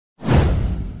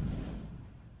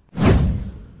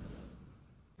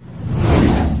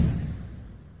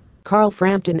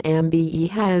Frampton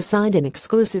MBE has signed an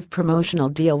exclusive promotional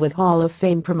deal with Hall of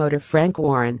Fame promoter Frank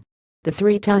Warren. The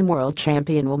three-time world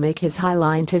champion will make his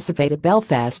highly anticipated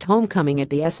Belfast homecoming at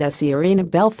the SSE Arena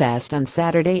Belfast on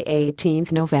Saturday, 18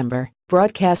 November,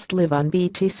 broadcast live on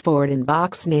BT Sport in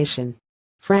Box Nation.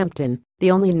 Frampton,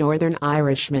 the only Northern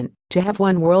Irishman to have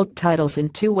won world titles in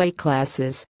two weight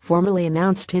classes, formally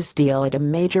announced his deal at a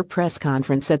major press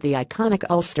conference at the iconic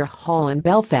Ulster Hall in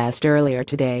Belfast earlier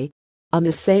today. On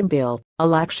the same bill,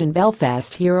 All-Action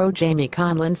Belfast hero Jamie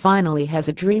Conlan finally has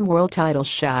a dream world title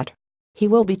shot. He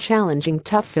will be challenging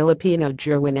tough Filipino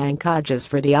Jerwin Ancajas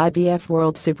for the IBF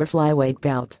World Superflyweight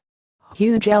belt.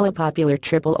 Hugely popular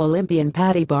triple Olympian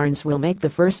Paddy Barnes will make the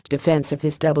first defense of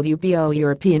his WBO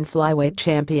European Flyweight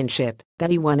Championship that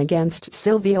he won against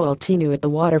Silvio Altino at the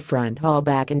Waterfront Hall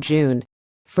back in June.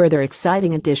 Further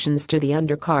exciting additions to the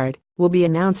undercard will be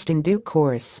announced in due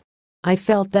course. I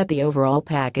felt that the overall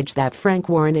package that Frank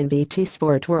Warren and BT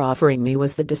Sport were offering me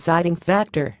was the deciding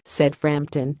factor, said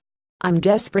Frampton. I'm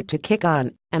desperate to kick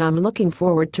on, and I'm looking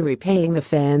forward to repaying the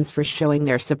fans for showing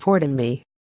their support in me.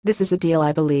 This is a deal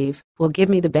I believe will give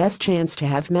me the best chance to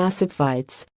have massive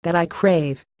fights that I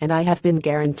crave, and I have been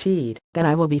guaranteed that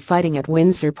I will be fighting at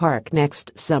Windsor Park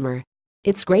next summer.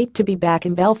 It's great to be back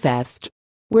in Belfast.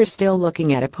 We're still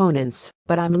looking at opponents,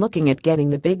 but I'm looking at getting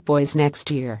the big boys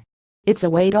next year. It's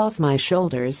a weight off my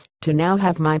shoulders to now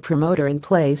have my promoter in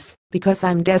place because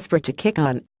I'm desperate to kick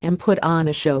on and put on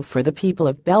a show for the people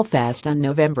of Belfast on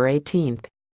November 18th.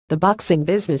 The boxing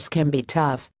business can be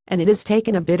tough, and it has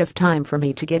taken a bit of time for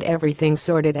me to get everything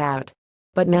sorted out.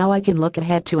 But now I can look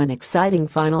ahead to an exciting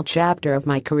final chapter of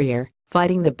my career,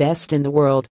 fighting the best in the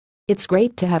world. It's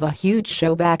great to have a huge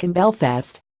show back in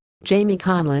Belfast. Jamie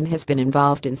Conlan has been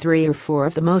involved in 3 or 4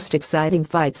 of the most exciting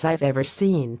fights I've ever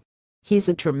seen. He's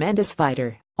a tremendous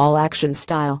fighter, all-action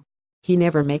style. He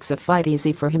never makes a fight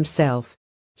easy for himself.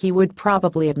 He would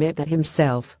probably admit that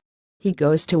himself. He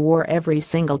goes to war every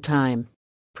single time.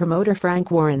 Promoter Frank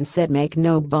Warren said make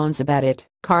no bones about it,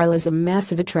 Carl is a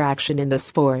massive attraction in the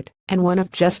sport, and one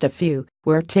of just a few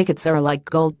where tickets are like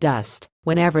gold dust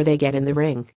whenever they get in the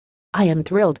ring. I am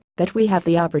thrilled that we have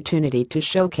the opportunity to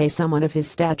showcase someone of his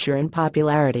stature and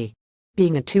popularity.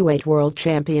 Being a two-weight world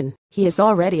champion, he is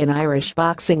already an Irish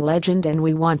boxing legend, and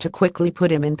we want to quickly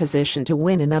put him in position to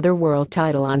win another world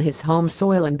title on his home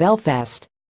soil in Belfast.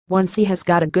 Once he has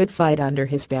got a good fight under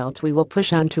his belt, we will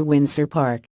push on to Windsor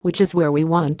Park, which is where we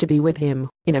want to be with him,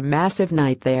 in a massive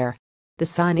night there. The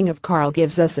signing of Carl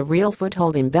gives us a real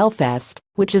foothold in Belfast,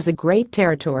 which is a great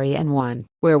territory and one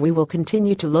where we will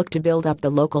continue to look to build up the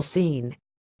local scene.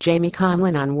 Jamie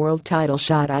Conlan on world title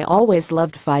shot. I always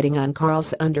loved fighting on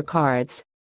Carl's undercards.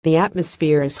 The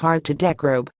atmosphere is hard to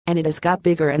decorate, and it has got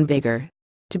bigger and bigger.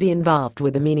 To be involved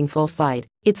with a meaningful fight,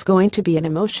 it's going to be an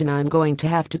emotion I'm going to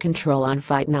have to control on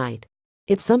fight night.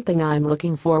 It's something I'm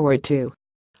looking forward to.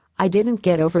 I didn't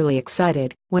get overly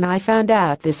excited when I found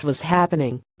out this was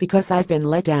happening because I've been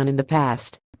let down in the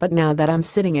past, but now that I'm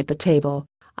sitting at the table,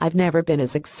 I've never been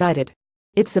as excited.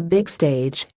 It's a big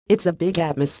stage, it's a big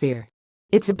atmosphere.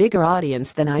 It's a bigger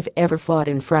audience than I've ever fought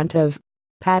in front of.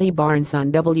 Paddy Barnes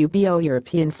on WBO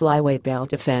European Flyweight belt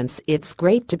defense. It's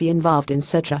great to be involved in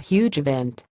such a huge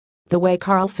event. The way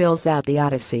Carl fills out the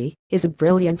Odyssey is a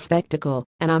brilliant spectacle,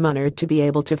 and I'm honored to be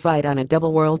able to fight on a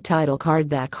double world title card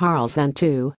that Carl's on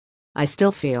too. I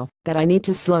still feel that I need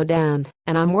to slow down,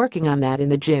 and I'm working on that in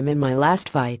the gym. In my last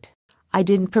fight, I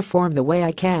didn't perform the way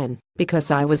I can because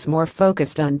I was more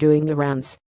focused on doing the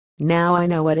rounds. Now I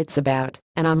know what it's about,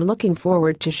 and I'm looking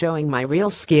forward to showing my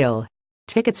real skill.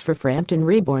 Tickets for Frampton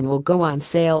Reborn will go on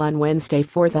sale on Wednesday,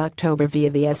 4th October via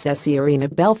the SSE Arena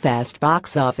Belfast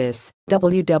box office,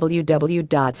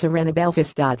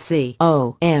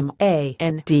 www.serenabelfast.com,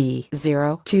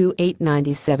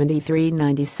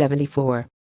 02890739074.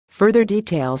 Further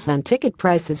details on ticket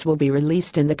prices will be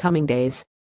released in the coming days.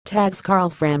 Tags Carl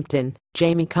Frampton,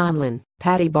 Jamie Conlan,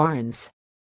 Paddy Barnes.